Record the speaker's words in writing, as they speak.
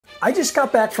I just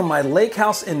got back from my lake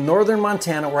house in northern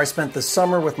Montana where I spent the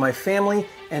summer with my family,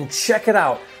 and check it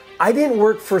out. I didn't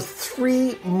work for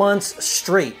 3 months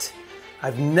straight.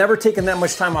 I've never taken that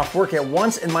much time off work at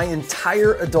once in my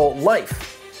entire adult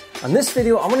life. On this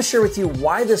video, I'm going to share with you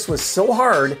why this was so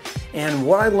hard and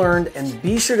what I learned, and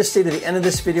be sure to stay to the end of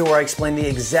this video where I explain the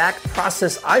exact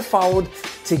process I followed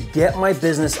to get my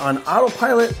business on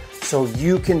autopilot so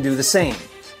you can do the same.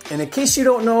 And in case you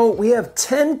don't know, we have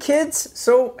 10 kids,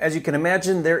 so as you can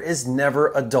imagine, there is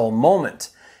never a dull moment.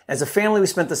 As a family, we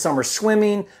spent the summer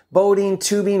swimming, boating,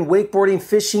 tubing, wakeboarding,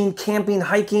 fishing, camping,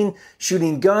 hiking,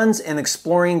 shooting guns, and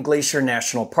exploring Glacier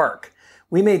National Park.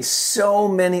 We made so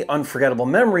many unforgettable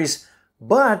memories,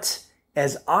 but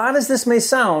as odd as this may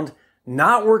sound,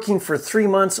 not working for 3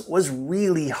 months was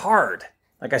really hard.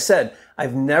 Like I said,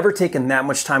 I've never taken that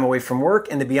much time away from work,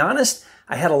 and to be honest,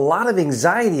 I had a lot of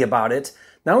anxiety about it,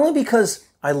 not only because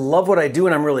I love what I do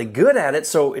and I'm really good at it,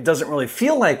 so it doesn't really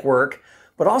feel like work,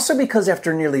 but also because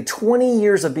after nearly 20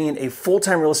 years of being a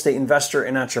full-time real estate investor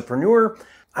and entrepreneur,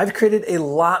 I've created a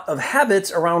lot of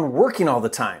habits around working all the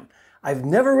time. I've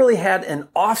never really had an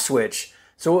off switch,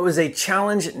 so it was a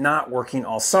challenge not working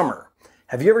all summer.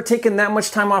 Have you ever taken that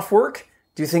much time off work?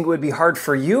 Do you think it would be hard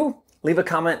for you? Leave a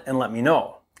comment and let me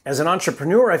know. As an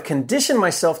entrepreneur, I've conditioned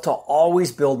myself to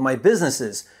always build my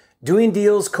businesses. Doing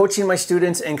deals, coaching my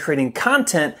students, and creating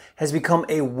content has become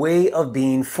a way of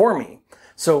being for me.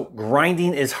 So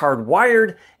grinding is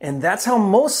hardwired, and that's how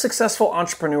most successful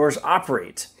entrepreneurs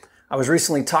operate. I was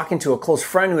recently talking to a close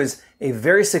friend who is a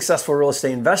very successful real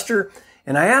estate investor,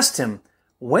 and I asked him,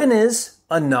 when is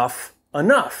enough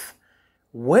enough?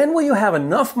 When will you have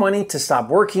enough money to stop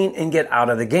working and get out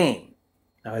of the game?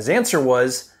 Now his answer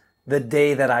was, the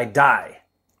day that I die.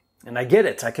 And I get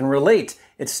it, I can relate.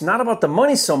 It's not about the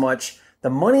money so much.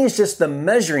 The money is just the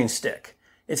measuring stick.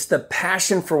 It's the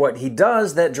passion for what he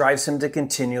does that drives him to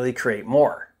continually create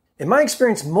more. In my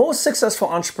experience, most successful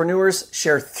entrepreneurs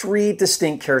share 3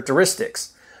 distinct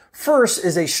characteristics. First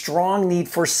is a strong need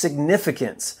for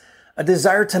significance, a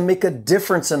desire to make a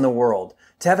difference in the world,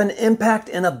 to have an impact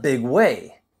in a big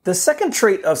way. The second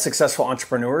trait of successful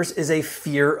entrepreneurs is a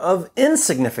fear of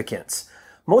insignificance.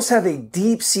 Most have a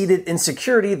deep-seated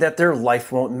insecurity that their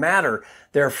life won't matter.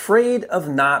 They're afraid of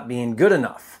not being good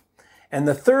enough. And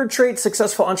the third trait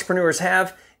successful entrepreneurs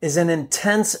have is an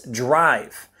intense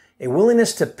drive, a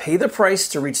willingness to pay the price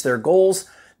to reach their goals,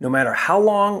 no matter how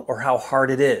long or how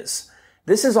hard it is.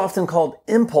 This is often called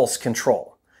impulse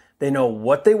control. They know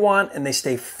what they want and they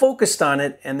stay focused on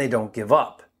it and they don't give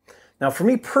up. Now, for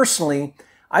me personally,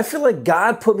 I feel like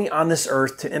God put me on this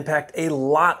earth to impact a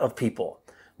lot of people.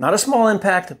 Not a small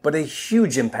impact, but a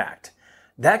huge impact.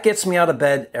 That gets me out of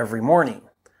bed every morning.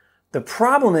 The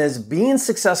problem is being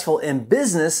successful in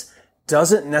business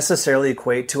doesn't necessarily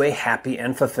equate to a happy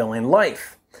and fulfilling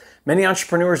life. Many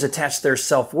entrepreneurs attach their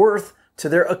self-worth to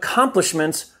their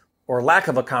accomplishments or lack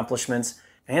of accomplishments,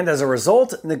 and as a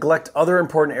result, neglect other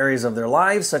important areas of their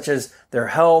lives, such as their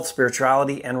health,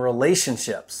 spirituality, and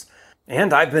relationships.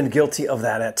 And I've been guilty of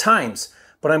that at times,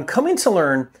 but I'm coming to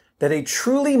learn that a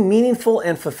truly meaningful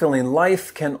and fulfilling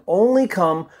life can only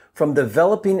come from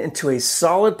developing into a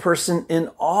solid person in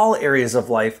all areas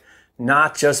of life,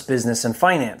 not just business and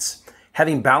finance.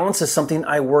 Having balance is something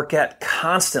I work at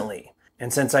constantly.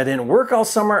 And since I didn't work all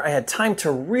summer, I had time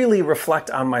to really reflect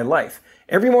on my life.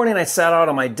 Every morning I sat out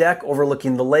on my deck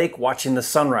overlooking the lake, watching the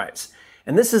sunrise.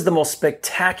 And this is the most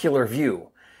spectacular view.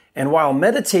 And while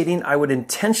meditating, I would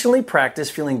intentionally practice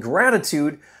feeling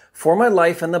gratitude for my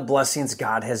life and the blessings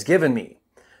God has given me.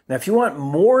 Now, if you want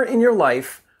more in your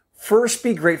life, first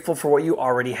be grateful for what you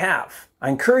already have. I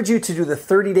encourage you to do the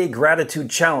 30-day gratitude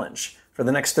challenge. For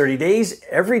the next 30 days,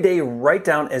 every day write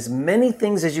down as many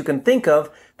things as you can think of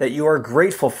that you are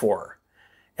grateful for.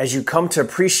 As you come to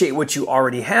appreciate what you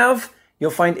already have,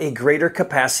 you'll find a greater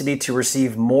capacity to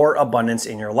receive more abundance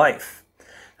in your life.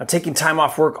 Now, taking time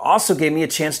off work also gave me a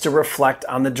chance to reflect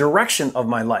on the direction of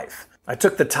my life. I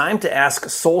took the time to ask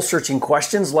soul-searching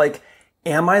questions like,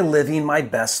 am I living my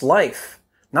best life?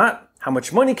 Not how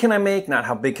much money can I make, not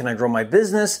how big can I grow my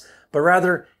business, but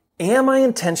rather, am I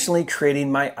intentionally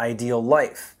creating my ideal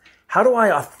life? How do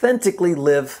I authentically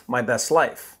live my best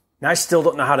life? Now, I still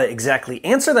don't know how to exactly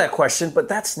answer that question, but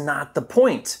that's not the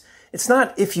point. It's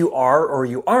not if you are or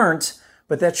you aren't,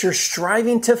 but that you're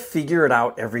striving to figure it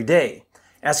out every day.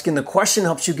 Asking the question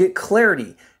helps you get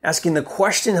clarity. Asking the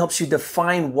question helps you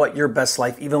define what your best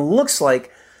life even looks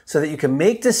like so that you can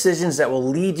make decisions that will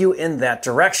lead you in that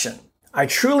direction. I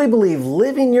truly believe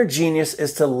living your genius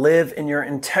is to live in your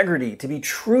integrity, to be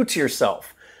true to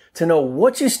yourself, to know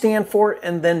what you stand for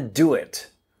and then do it.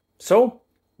 So,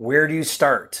 where do you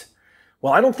start?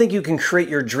 Well, I don't think you can create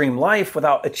your dream life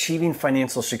without achieving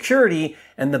financial security,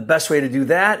 and the best way to do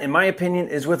that, in my opinion,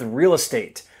 is with real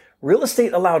estate. Real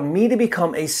estate allowed me to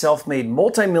become a self-made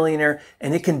multimillionaire,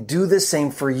 and it can do the same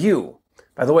for you.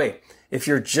 By the way, if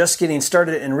you're just getting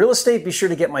started in real estate, be sure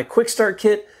to get my Quick Start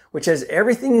Kit, which has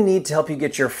everything you need to help you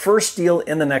get your first deal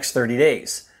in the next 30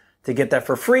 days. To get that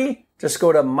for free, just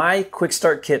go to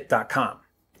myquickstartkit.com.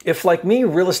 If, like me,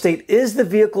 real estate is the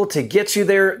vehicle to get you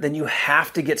there, then you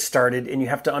have to get started and you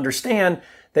have to understand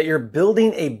that you're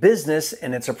building a business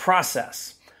and it's a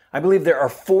process. I believe there are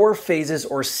 4 phases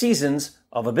or seasons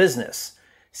of a business.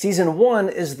 Season 1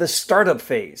 is the startup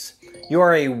phase. You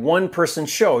are a one-person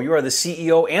show. You are the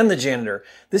CEO and the janitor.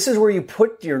 This is where you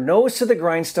put your nose to the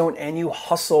grindstone and you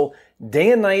hustle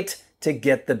day and night to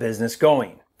get the business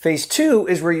going. Phase 2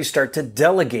 is where you start to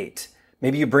delegate.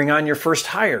 Maybe you bring on your first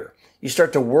hire. You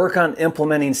start to work on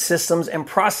implementing systems and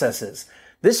processes.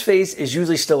 This phase is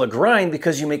usually still a grind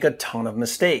because you make a ton of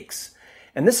mistakes.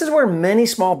 And this is where many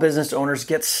small business owners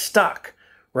get stuck.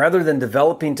 Rather than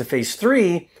developing to phase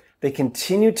 3, they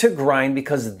continue to grind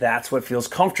because that's what feels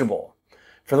comfortable.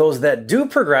 For those that do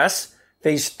progress,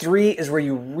 phase 3 is where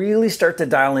you really start to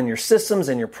dial in your systems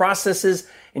and your processes,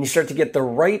 and you start to get the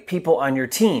right people on your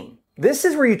team. This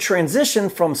is where you transition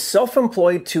from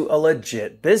self-employed to a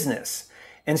legit business.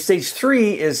 And stage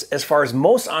 3 is as far as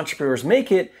most entrepreneurs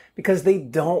make it because they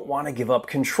don't want to give up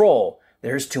control.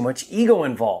 There's too much ego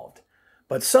involved.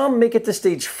 But some make it to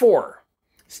stage 4.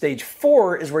 Stage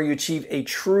 4 is where you achieve a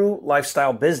true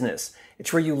lifestyle business.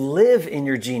 It's where you live in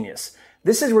your genius.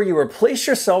 This is where you replace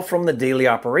yourself from the daily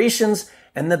operations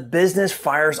and the business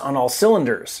fires on all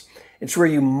cylinders. It's where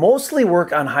you mostly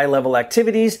work on high-level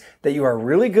activities that you are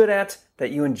really good at,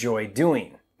 that you enjoy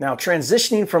doing. Now,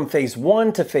 transitioning from phase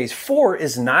 1 to phase 4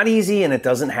 is not easy and it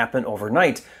doesn't happen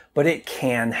overnight, but it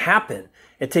can happen.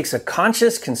 It takes a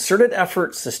conscious, concerted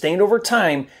effort sustained over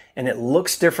time, and it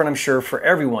looks different, I'm sure, for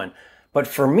everyone. But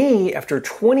for me, after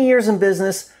 20 years in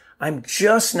business, I'm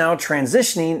just now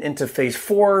transitioning into phase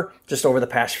 4 just over the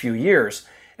past few years.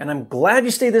 And I'm glad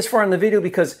you stayed this far in the video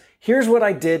because here's what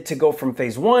I did to go from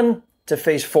phase 1 to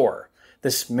phase 4.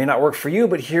 This may not work for you,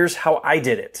 but here's how I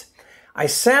did it. I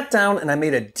sat down and I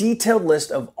made a detailed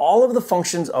list of all of the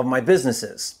functions of my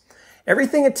businesses.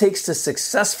 Everything it takes to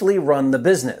successfully run the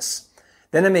business.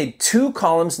 Then I made 2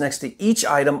 columns next to each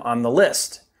item on the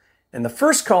list. In the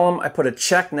first column, I put a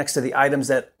check next to the items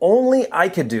that only I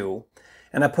could do,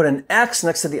 and I put an X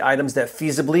next to the items that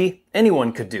feasibly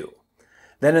anyone could do.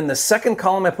 Then in the second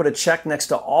column, I put a check next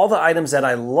to all the items that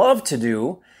I love to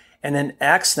do, and an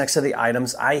X next to the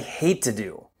items I hate to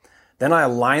do. Then I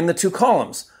aligned the 2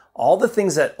 columns. All the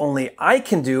things that only I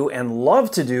can do and love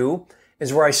to do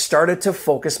is where I started to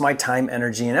focus my time,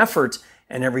 energy, and effort,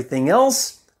 and everything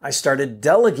else I started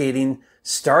delegating,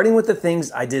 starting with the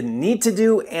things I didn't need to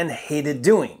do and hated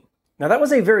doing. Now that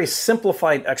was a very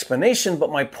simplified explanation,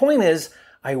 but my point is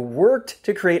I worked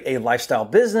to create a lifestyle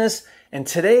business, and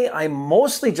today I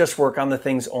mostly just work on the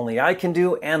things only I can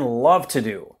do and love to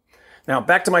do. Now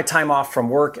back to my time off from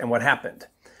work and what happened.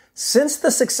 Since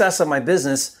the success of my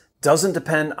business doesn't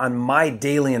depend on my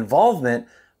daily involvement,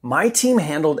 my team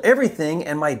handled everything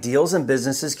and my deals and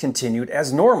businesses continued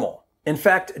as normal. In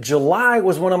fact, July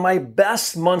was one of my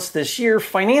best months this year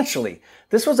financially.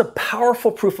 This was a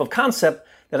powerful proof of concept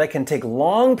that I can take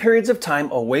long periods of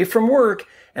time away from work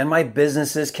and my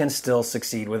businesses can still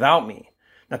succeed without me.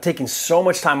 Now, taking so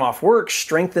much time off work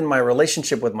strengthened my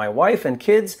relationship with my wife and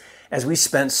kids as we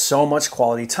spent so much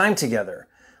quality time together.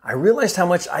 I realized how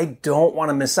much I don't want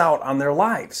to miss out on their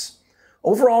lives.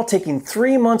 Overall, taking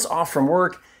 3 months off from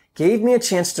work gave me a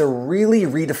chance to really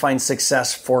redefine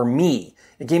success for me.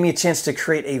 It gave me a chance to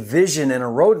create a vision and a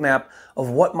roadmap of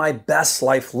what my best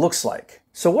life looks like.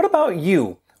 So what about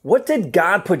you? What did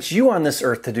God put you on this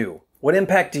earth to do? What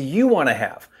impact do you want to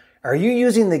have? Are you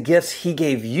using the gifts He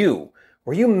gave you?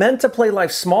 Were you meant to play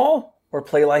life small or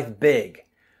play life big?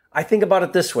 I think about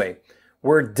it this way.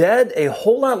 We're dead a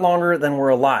whole lot longer than we're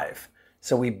alive,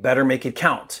 so we better make it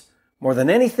count. More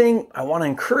than anything, I want to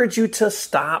encourage you to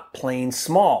stop playing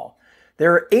small.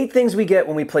 There are 8 things we get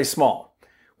when we play small.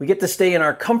 We get to stay in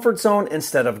our comfort zone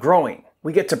instead of growing.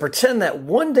 We get to pretend that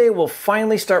one day we'll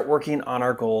finally start working on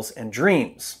our goals and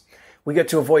dreams. We get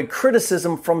to avoid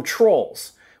criticism from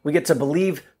trolls. We get to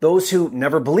believe those who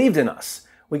never believed in us.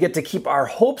 We get to keep our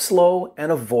hopes low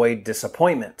and avoid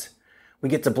disappointment. We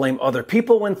get to blame other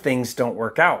people when things don't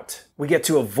work out. We get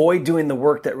to avoid doing the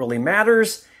work that really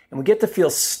matters, and we get to feel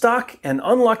stuck and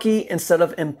unlucky instead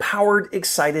of empowered,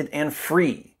 excited, and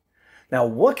free. Now,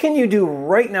 what can you do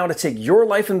right now to take your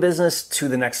life and business to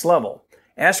the next level?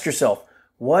 Ask yourself,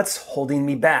 what's holding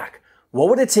me back? What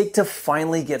would it take to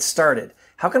finally get started?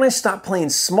 How can I stop playing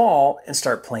small and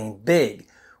start playing big?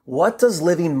 What does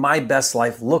living my best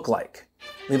life look like?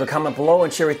 Leave a comment below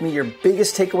and share with me your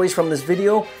biggest takeaways from this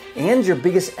video and your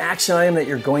biggest action item that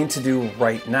you're going to do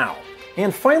right now.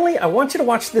 And finally, I want you to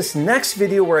watch this next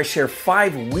video where I share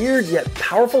 5 weird yet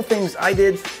powerful things I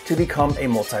did to become a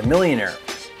multimillionaire.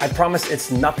 I promise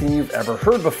it's nothing you've ever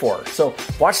heard before. So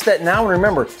watch that now, and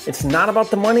remember, it's not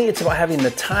about the money, it's about having the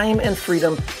time and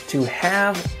freedom to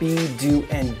have, be, do,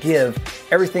 and give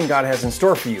everything God has in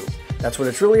store for you. That's what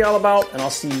it's really all about, and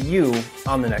I'll see you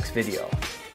on the next video.